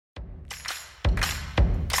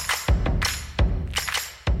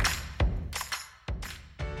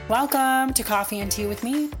Welcome to Coffee and Tea with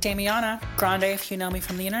me, Damiana. Grande if you know me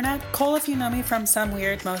from the internet, Cole if you know me from some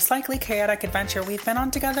weird, most likely chaotic adventure we've been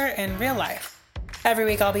on together in real life. Every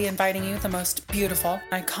week I'll be inviting you, the most beautiful,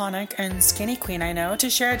 iconic, and skinny queen I know, to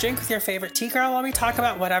share a drink with your favorite tea girl while we talk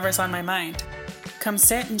about whatever's on my mind. Come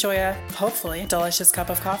sit, enjoy a, hopefully, delicious cup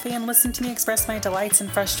of coffee, and listen to me express my delights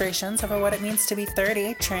and frustrations over what it means to be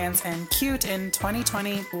 30, trans, and cute in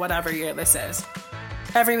 2020, whatever year this is.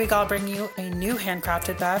 Every week I'll bring you a new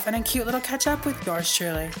handcrafted bev and a cute little catch-up with yours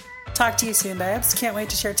truly. Talk to you soon, babes. Can't wait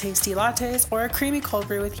to share tasty lattes or a creamy cold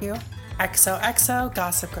brew with you. XOXO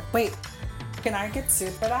Gossip Girl. Wait, can I get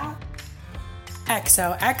sued for that?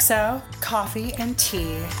 XOXO Coffee and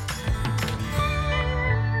Tea.